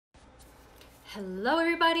Hello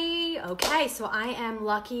everybody. Okay, so I am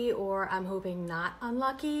lucky, or I'm hoping not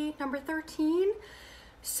unlucky, number 13.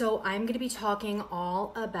 So I'm going to be talking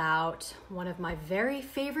all about one of my very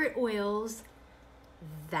favorite oils,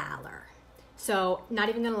 Valor. So not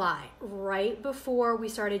even going to lie, right before we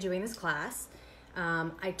started doing this class,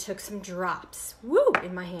 I took some drops,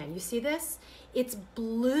 in my hand. You see this? It's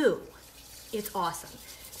blue. It's awesome.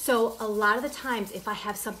 So a lot of the times if I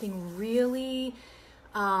have something really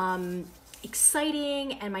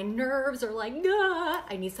exciting and my nerves are like,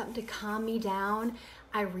 I need something to calm me down,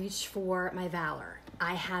 I reach for my Valor.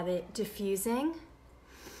 I have it diffusing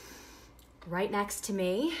right next to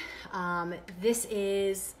me. This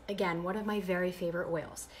is, again, one of my very favorite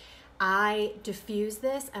oils. I diffuse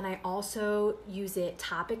this and I also use it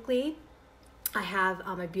topically. I have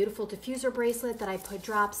a beautiful diffuser bracelet that I put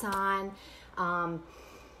drops on.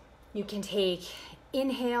 You can take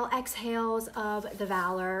exhales of the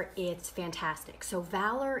Valor. It's fantastic. So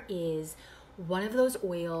Valor is one of those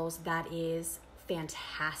oils that is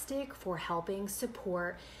fantastic for helping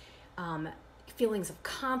support feelings of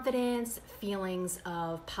confidence, feelings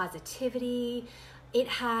of positivity. It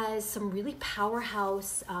has some really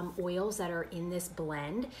powerhouse oils that are in this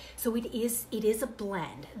blend. So it is a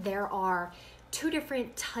blend. There are two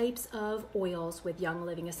different types of oils with Young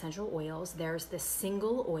Living essential oils. There's the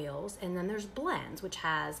single oils, and then there's blends, which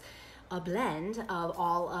has a blend of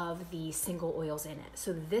all of the single oils in it.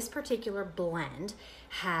 So this particular blend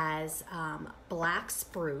has black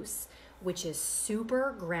spruce, which is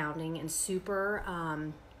super grounding and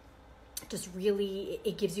super just really,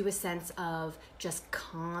 it gives you a sense of just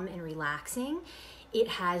calm and relaxing. It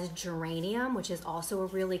has geranium, which is also a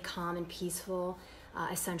really calm and peaceful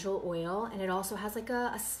essential oil, and it also has like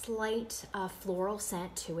a slight floral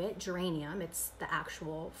scent to it. Geranium, it's the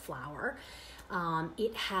actual flower.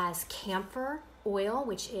 It has camphor oil,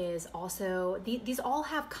 which is also, these all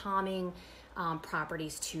have calming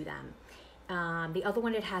properties to them. The other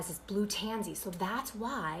one it has is blue tansy, so that's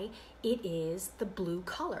why it is the blue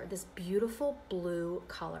color. This beautiful blue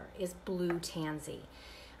color is blue tansy.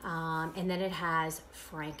 And then it has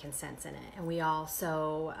frankincense in it. And we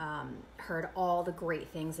also heard all the great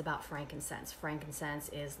things about frankincense. Frankincense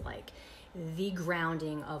is like the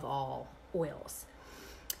grounding of all oils.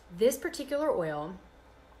 This particular oil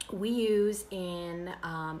we use in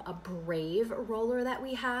a Brave roller that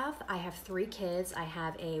we have. I have 3 kids. I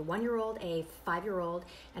have a 1-year-old, a 5-year-old,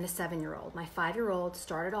 and a 7-year-old. My 5-year-old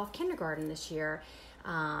started off kindergarten this year,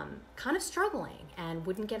 kind of struggling and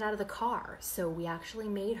wouldn't get out of the car. So we actually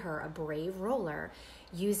made her a Brave roller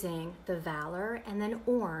using the Valor and then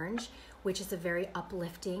orange, which is a very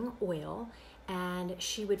uplifting oil. And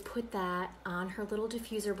she would put that on her little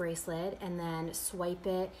diffuser bracelet and then swipe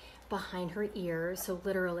it behind her ears. So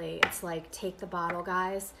literally it's like take the bottle,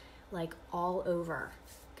 guys, like all over,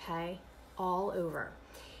 okay? All over.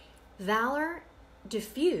 Valor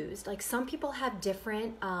diffused, like some people have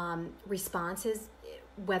different responses,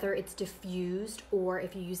 whether it's diffused or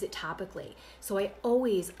if you use it topically. So I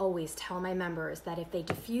always tell my members that if they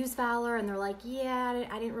diffuse Valor and they're like, yeah,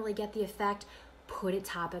 I didn't really get the effect, put it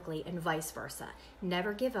topically, and vice versa.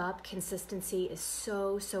 Never give up. Consistency is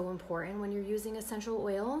so important when you're using essential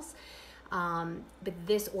oils. But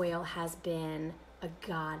this oil has been a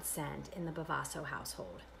godsend in the Bavasso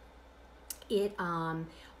household. It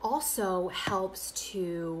also helps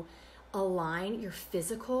to align your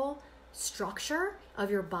physical structure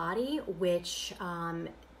of your body, which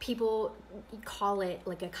people call it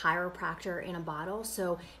like a chiropractor in a bottle.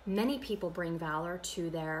 So many people bring Valor to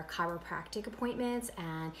their chiropractic appointments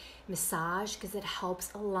and massage because it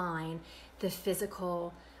helps align the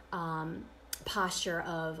physical posture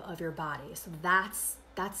of your body. So that's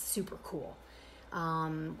super cool.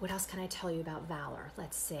 What else can I tell you about Valor?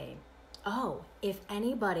 Let's see. Oh, if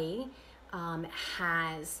anybody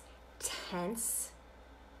has tense,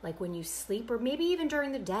 like when you sleep, or maybe even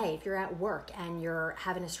during the day, if you're at work and you're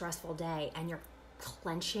having a stressful day and you're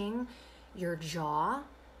clenching your jaw,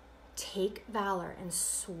 take Valor and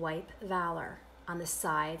swipe Valor on the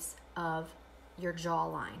sides of your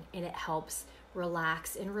jawline, and it helps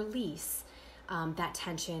relax and release that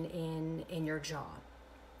tension in your jaw.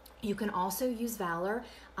 You can also use Valor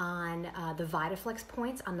on the VitaFlex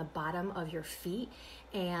points on the bottom of your feet.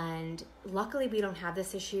 And luckily we don't have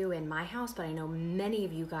this issue in my house, but I know many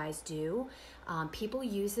of you guys do. People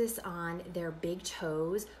use this on their big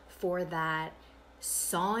toes for that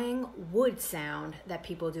sawing wood sound that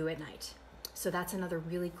people do at night. So that's another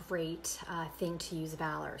really great thing to use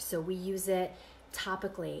Valor. So we use it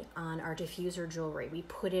topically on our diffuser jewelry. We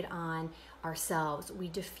put it on ourselves. We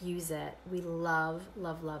diffuse it. We love,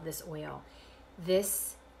 love, love this oil.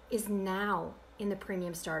 This is now in the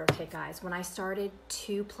premium starter kit, guys. When I started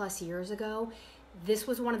 2+ years ago, this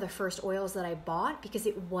was one of the first oils that I bought because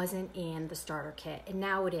it wasn't in the starter kit, and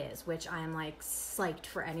now it is, which I am like psyched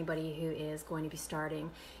for anybody who is going to be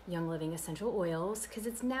starting Young Living essential oils, because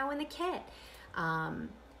it's now in the kit.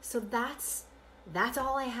 So that's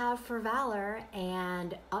all I have for Valor,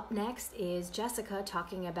 and up next is Jessica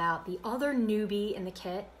talking about the other newbie in the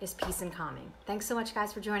kit is Peace and Calming. Thanks so much,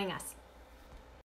 guys, for joining us.